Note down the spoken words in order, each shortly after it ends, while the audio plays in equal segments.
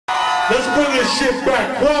Let's bring this shit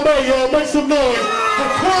back. Kwame, y'all, make some noise for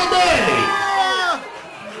Kwame!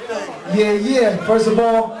 Yeah. First of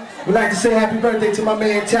all, we'd like to say happy birthday to my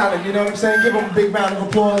man Talent, you know what I'm saying? Give him a big round of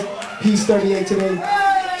applause. He's 38 today.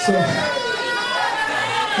 So,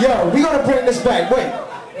 yo, we gonna bring this back. Wait,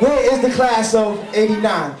 where is the class of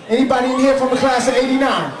 89? Anybody in here from the class of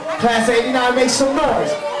 89? Class of 89, make some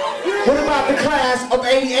noise. What about the class of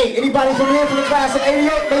 88? Anybody from here from the class of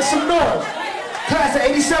 88? Make some noise. Class of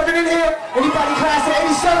 87 in here? Anybody class of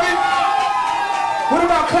 87? What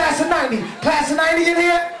about class of 90? Class of 90 in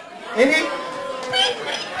here? Any?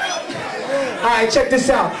 Alright, check this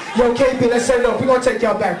out. Yo, KP, let's say no. We're gonna take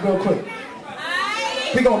y'all back real quick.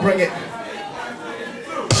 We're gonna bring it.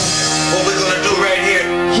 What we're gonna do right here?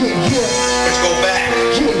 Yeah. Let's go back.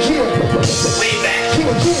 Yeah. Way back.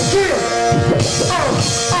 Yeah.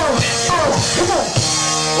 Come on.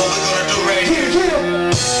 What we're gonna do right here? Yeah.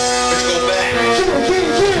 Let's go back.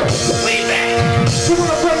 Yeah. Way back. You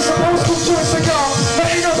wanna play some old school joints, y'all?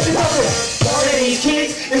 Let me know if you love it. One of these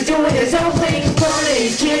kids is doing his own thing. One of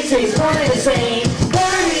these kids is one and the same.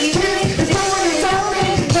 One of these kids is doing his own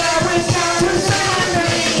thing. Now it's time to shine the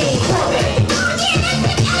name.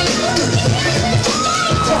 Kwame.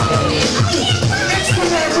 Next to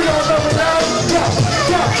that, we all know it now.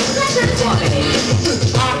 Yo.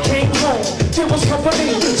 I came home, there was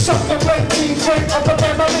company. Something like tea, friend of the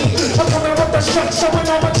family. I'm coming with the strut, showing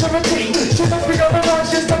all maturity. She must be on the run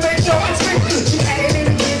just to make sure it's me. She added in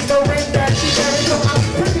the kids, no ring that she carried. So I'm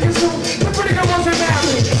pretty soon, the pretty girl wasn't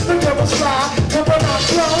married. The devil's fly, coming out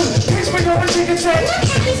slow. Please bring over, she can say,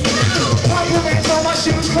 compliments on my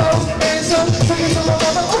shoes, clothes, and so singing to my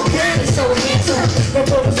mother, okay, it's so handsome. The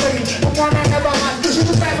brother's lady, I'm one I never had. She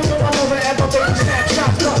was laughing with my mother at my baby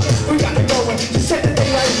snapshots. But we got me going. She said that they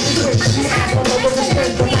like me quick. She asked my mother to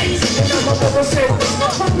spend the night. And then my mother said,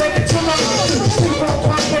 let it till I'm sleep on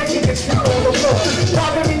my bed, you can sleep on the floor.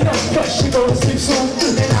 Bothering me no, but she go to sleep soon.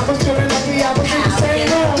 And I was feeling lucky I was in the same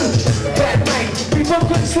room. That night, we both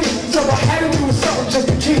couldn't sleep, so I had to do something just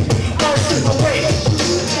to keep us awake.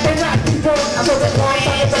 And not be bored, so the boy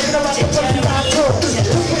started breaking around the place I told.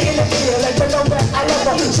 Put me in the ear, let her know that I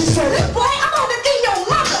love her. She said, Boy, I'm gonna be your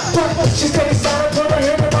mother. but she said it's time to put her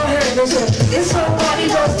hand in my hand and said, It's nobody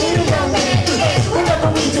else in the young man. Whatever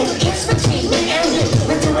we do, it's between me and you.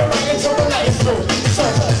 we do it right until the lights go. So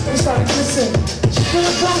we started kissing. She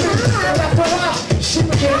couldn't come in, and after a while, she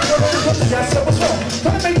began to go to the I said, what's wrong?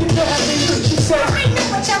 Can I make you feel happy? She said, I know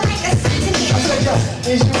what y'all like to say to me. I said, yo,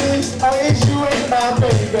 is you ain't my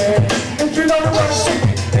baby? If you know the word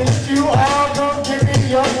secret, and if you are gonna give me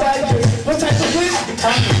your digest, what type of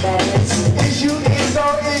kiss? Is you ain't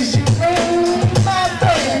my baby?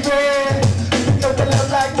 You know the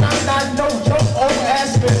love like mine, I know your old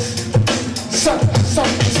ass bitch. So,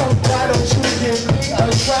 why don't you give me a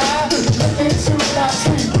try? Look into my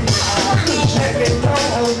sweet eyes. Let me know,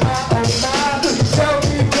 oh my. Tell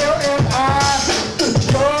me where am I?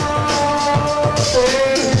 Your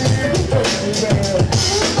baby.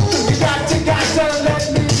 You got to let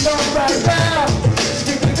me know right now.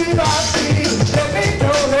 Stick to me, my feet. Let me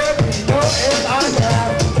know if I'm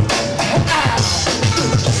out.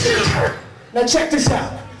 Now check this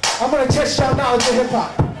out. I'm gonna test y'all knowledge of hip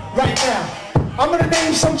hop right now. I'm gonna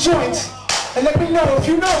name some joints and let me know if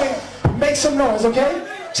you know it. Make some noise, okay?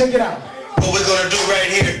 Check it out. What we're gonna do right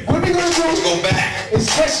here? What we gonna do? Let's go back. Is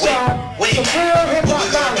test y'all some real hip What hop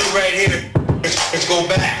we're gonna do knowledge. right here? Let's go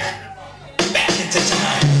back. Back into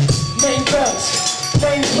time. Name belts,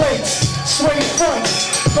 name plates, suede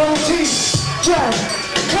fronts, gold teeth. Yo,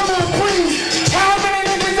 come on, please. How many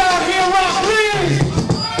niggas out here rock, please?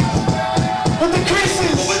 With the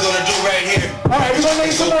creases. What we're gonna do right here? All right, we're gonna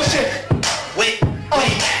name some more shit. Wait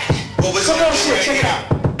back. What we're Some gonna more do shit, right check it here? out.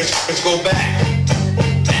 Let's go back.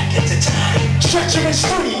 Back into time. Treacherous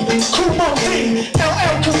 3, Kumo D,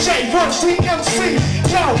 LL Cool J, Run DMC.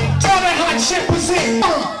 Yo, all that hot shit was in.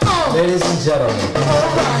 Ladies and gentlemen,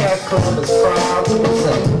 Alright. Columbus proud to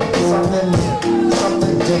present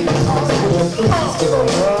something different. Please give a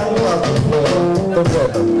warm welcome for the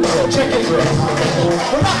rhythm. Check it out.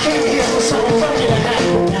 Well, I came here for something funny to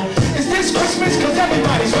happen. Is this Christmas? Cause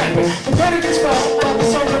everybody's rapping. Competitors fall by the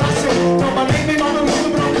song that I sing. Know my name ain't on the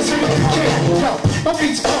rhythm, but I'm considered the king. Yo, my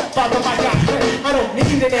beats pump by the mic I play. I don't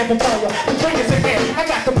need an amplifier. The thing is again, I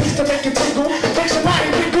got the beats to make it tingle. Makes your body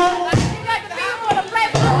wiggle.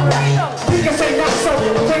 We can say not so,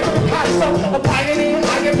 take up a Picasso, a pioneer,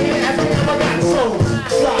 I am here, every time I got soul.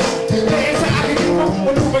 Fly, dance, I can do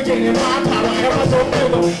maneuver, getting my power, and my soul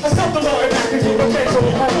filler. I stop the Lord and I can do a mental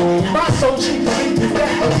home. My soul cheap, that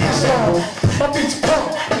is strong. My beats pump,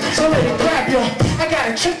 so let it grab you. I got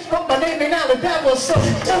a trick up my name ain't Alabama, so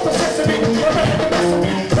don't possess me. Never had the rest of me.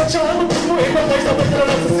 But y'all look for it, no place I went to the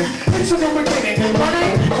rest of me. It's a new beginning. My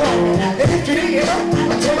name, Kwame. And if you didn't know,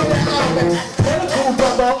 I'll tell you that I'm a cool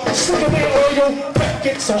brother. Slicker than oil. Back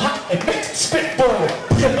get so hot and make it spit boil.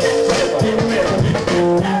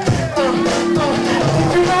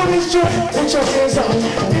 If you know this joint, put your hands up.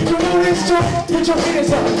 If you know this joint, put your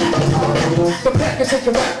hands up. The back is at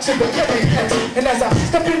the back to the LAX. And as I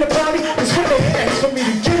step in the party, it's when they ask for me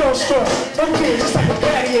to get on strong. I'm here just like a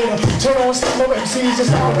gladiator. Turn on some more MCs,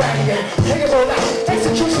 just all radiator. Hang it all out,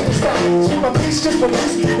 execution is style. See my piece just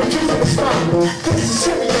release, reducing the smile. Cause it's a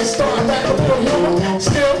serious start, I rap a little humor.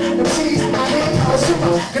 Still, MCs, I hate how I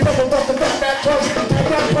super. Can never want the back place, at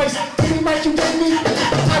that place. Any mic you gave me,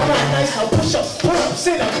 I got nice. I'll push up, pull up,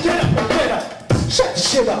 sit up, get up, and get up. Shut the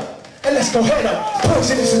shit up. And let's go head up.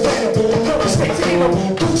 Poisonous and venom. No mistake to anal.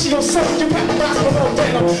 Gucci yourself, you got the gospel on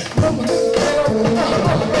denim.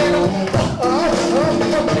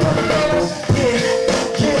 Yeah,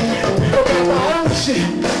 yeah. Go got my own shit.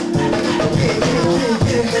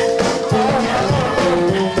 Yeah.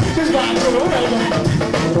 Just ride to the rhythm.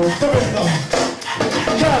 The rhythm.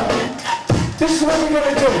 Yo, this is what we're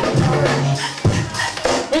gonna do.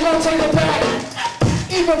 We're gonna take it back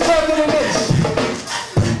even further than this.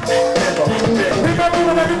 Remember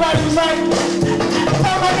when everybody was like,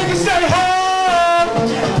 all my niggas say home,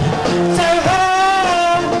 say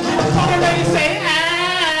home, all the ladies say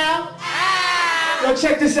ow. Yo,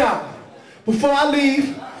 check this out. Before I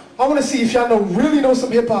leave, I want to see if y'all really know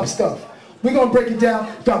some hip-hop stuff. We're going to break it down.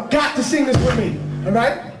 Y'all got to sing this with me, all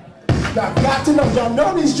right? Y'all got to know. Y'all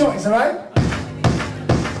know these joints, all right?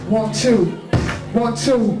 1, 2, 1,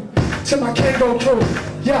 2, to my Kango crew.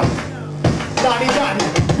 Yeah. Lottie,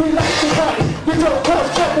 we like to party, we don't cause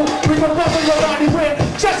trouble, we don't bother your body, we're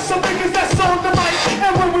just some niggas that's on the mic,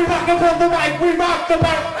 and when we rock up on the mic, we rock the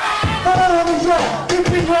mic. You've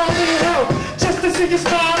been wrong in hell, just to see you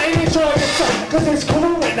smile and enjoy yourself, cause it's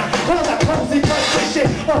cool when I call that cozy shit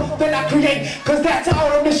that I create, cause that's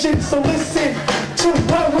our mission, so listen to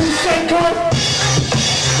what we say, cause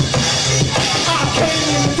I came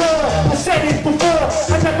in the door, I said it before,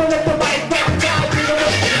 I never let the mic back down, you know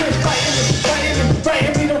what?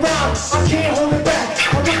 Writing me around, I can't hold it back.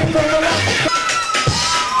 I'm looking for the light.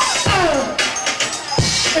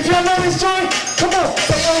 If y'all know this joint, come on.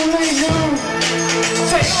 Say only you.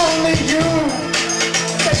 Say only you.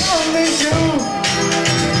 Say only you.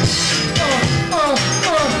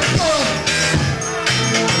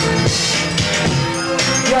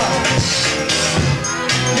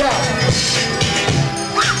 Yeah.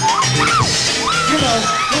 You know,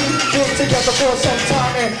 we've been together for some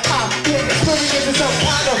time and I've been experiencing some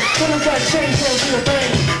kind of little that change in the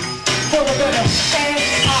brain for the better. And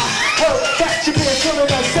I hope that you've been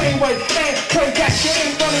feeling the same way and pray that you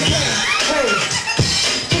ain't gonna change. Hey,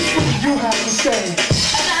 just what you have to say.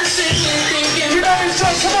 You know this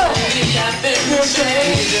joint, come on.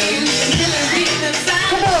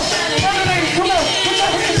 Come on, all the ladies, come on, put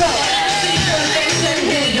your hands up.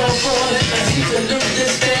 Hear your voice, I see to lose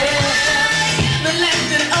despair. The left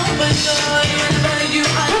and open door, whenever you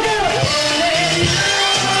are there.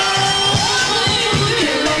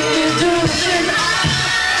 You make me do the things I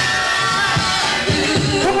do.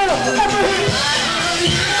 Come on, over here.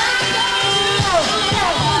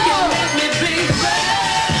 You make me be bad.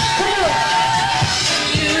 Come on.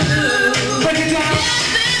 Break it down.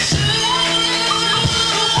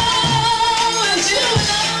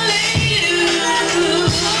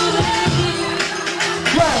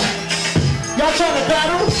 Y'all trying to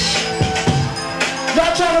battle?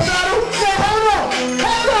 Y'all trying to battle? Say, hold on,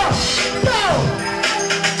 no!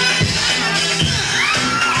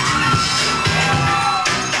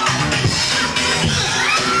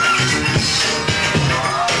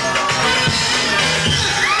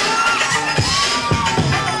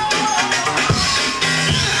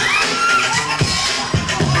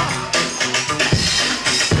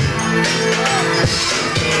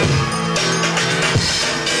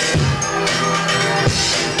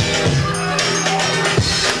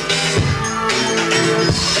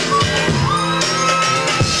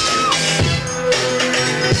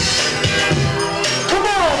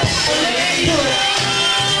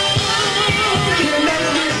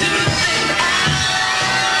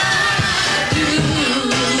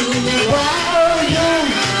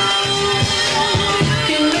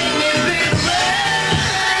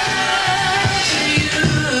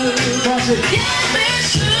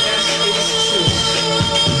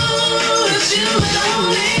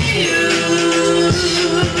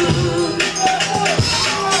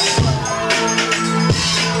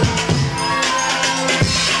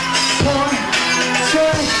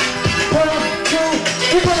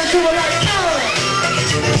 to it like,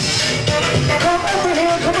 come